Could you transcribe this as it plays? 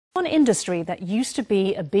One industry that used to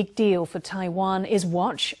be a big deal for Taiwan is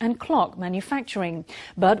watch and clock manufacturing.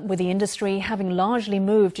 But with the industry having largely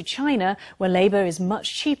moved to China, where labor is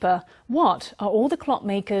much cheaper, what are all the clock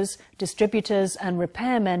makers, distributors and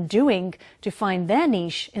repairmen doing to find their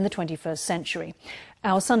niche in the 21st century?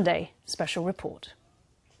 Our Sunday special report.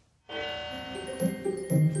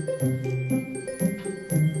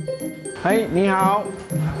 嘿，你好，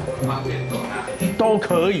都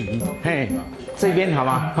可以，嘿，这边好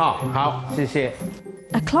吗？好，谢谢。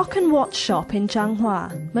 A clock and watch shop in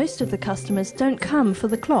Zhanghua. Most of the customers don't come for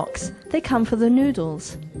the clocks, they come for the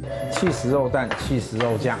noodles. 气死肉蛋、气死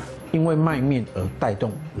肉酱，因为卖面而带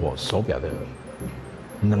动我手表的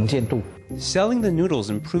能见度。 Selling the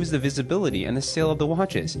noodles improves the visibility and the sale of the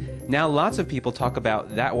watches. Now lots of people talk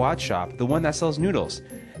about that watch shop, the one that sells noodles.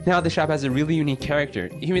 Now the shop has a really unique character,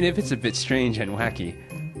 even if it's a bit strange and wacky.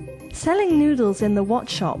 Selling noodles in the watch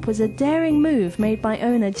shop was a daring move made by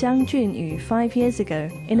owner Jiang Junyu 5 years ago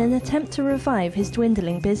in an attempt to revive his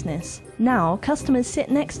dwindling business. Now customers sit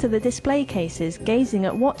next to the display cases gazing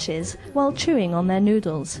at watches while chewing on their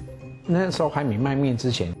noodles. 那时候还没卖面之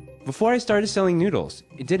前。 Before I started selling noodles,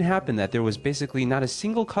 it did happen that there was basically not a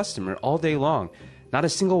single customer all day long, not a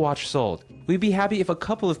single watch sold. We'd be happy if a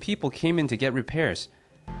couple of people came in to get repairs.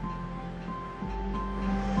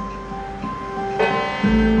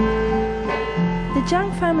 The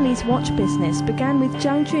Jiang family's watch business began with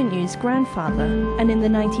Jiang Junyu's grandfather, and in the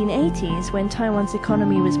 1980s, when Taiwan's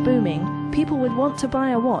economy was booming, people would want to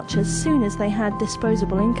buy a watch as soon as they had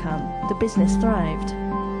disposable income. The business thrived.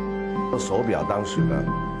 手表当时呢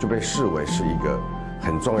就被视为是一个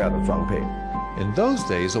很重要的装配。 In those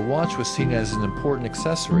days, a watch was seen as an important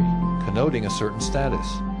accessory, connoting a certain status.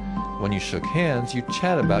 When you shook hands, you'd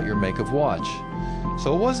chat about your make of watch.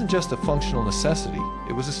 So it wasn't just a functional necessity,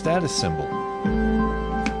 it was a status symbol.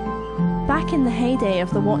 Back in the heyday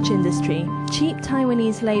of the watch industry, cheap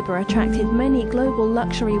Taiwanese labor attracted many global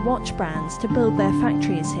luxury watch brands to build their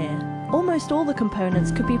factories here. Almost all the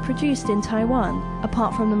components could be produced in Taiwan,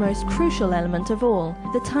 apart from the most crucial element of all,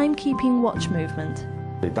 the timekeeping watch movement.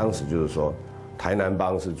 当时就是说，台南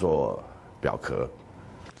帮是做表壳。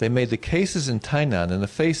 They made the cases in Tainan and the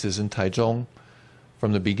faces in Taichung.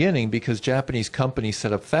 From the beginning, because Japanese companies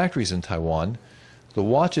set up factories in Taiwan, the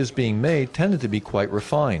watches being made tended to be quite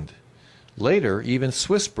refined. Later, even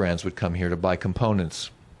Swiss brands would come here to buy components.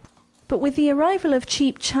 But with the arrival of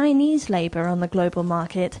cheap Chinese labor on the global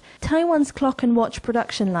market, Taiwan's clock and watch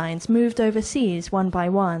production lines moved overseas one by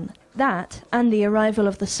one. That, and the arrival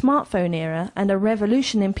of the smartphone era and a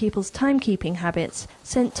revolution in people's timekeeping habits,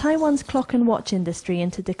 sent Taiwan's clock and watch industry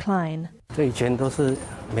into decline. 这以前都是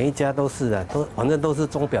每一家都是啊，反正都是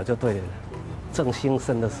钟表就对了。正兴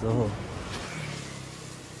盛的时候。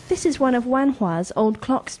 This is one of Wanhua's old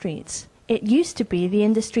clock streets. It used to be the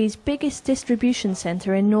industry's biggest distribution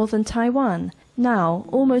center in northern Taiwan. Now,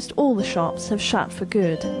 almost all the shops have shut for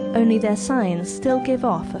good. Only their signs still give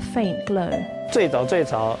off a faint glow. 最早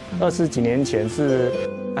20几年前是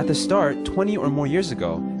At the start, 20 or more years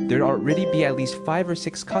ago, there'd already be at least 5 or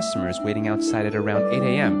 6 customers waiting outside at around 8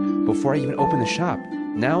 a.m. before I even opened the shop.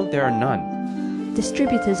 Now there are none.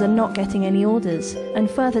 Distributors are not getting any orders, and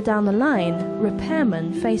further down the line,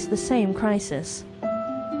 repairmen face the same crisis.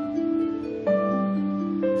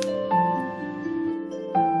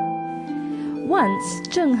 Once,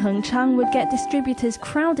 Zheng Hengchang would get distributors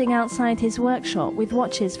crowding outside his workshop with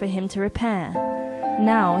watches for him to repair.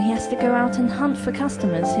 Now he has to go out and hunt for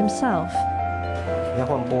customers himself. 要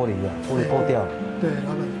换玻璃啊，玻璃破掉。对，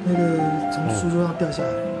老板，那个从书桌上掉下来。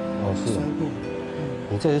哦，是啊。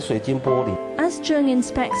你这是水晶玻璃。 As Zheng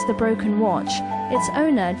inspects the broken watch, its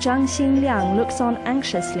owner Zhang Xinliang looks on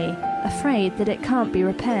anxiously, afraid that it can't be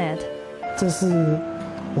repaired. 这是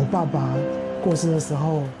我爸爸过世的时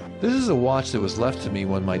候。 This is a watch that was left to me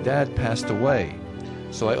when my dad passed away,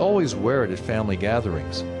 so I always wear it at family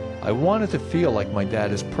gatherings. I want it to feel like my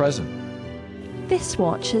dad is present. This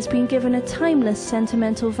watch has been given a timeless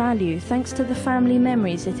sentimental value thanks to the family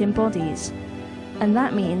memories it embodies. And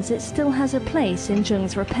that means it still has a place in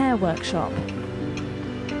Zheng's repair workshop.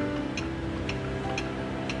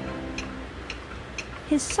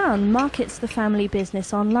 His son markets the family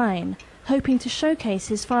business online, hoping to showcase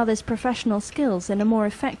his father's professional skills in a more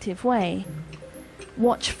effective way.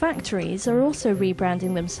 Watch factories are also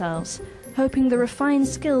rebranding themselves, hoping the refined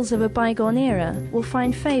skills of a bygone era will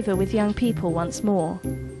find favor with young people once more.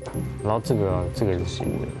 然后这个是新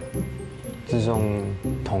的，这是用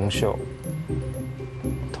铜锈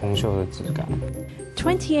的质感。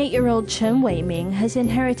 28-year-old Chen Weiming has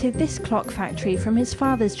inherited this clock factory from his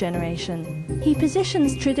father's generation. He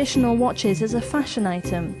positions traditional watches as a fashion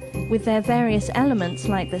item, with their various elements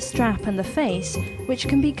like the strap and the face, which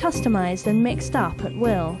can be customized and mixed up at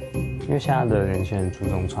will. 因为现在的年轻人注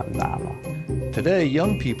重穿搭嘛。 Today,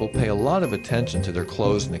 young people pay a lot of attention to their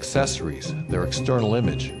clothes and accessories, their external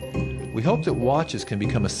image. We hope that watches can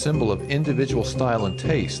become a symbol of individual style and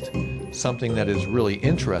taste, something that is really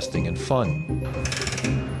interesting and fun.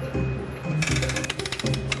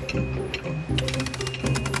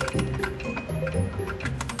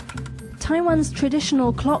 Taiwan's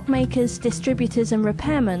traditional clockmakers, distributors and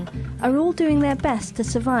repairmen are all doing their best to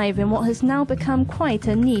survive in what has now become quite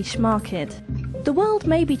a niche market. The world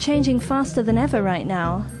may be changing faster than ever right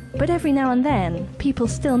now, but every now and then, people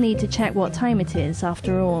still need to check what time it is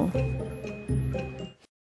after all.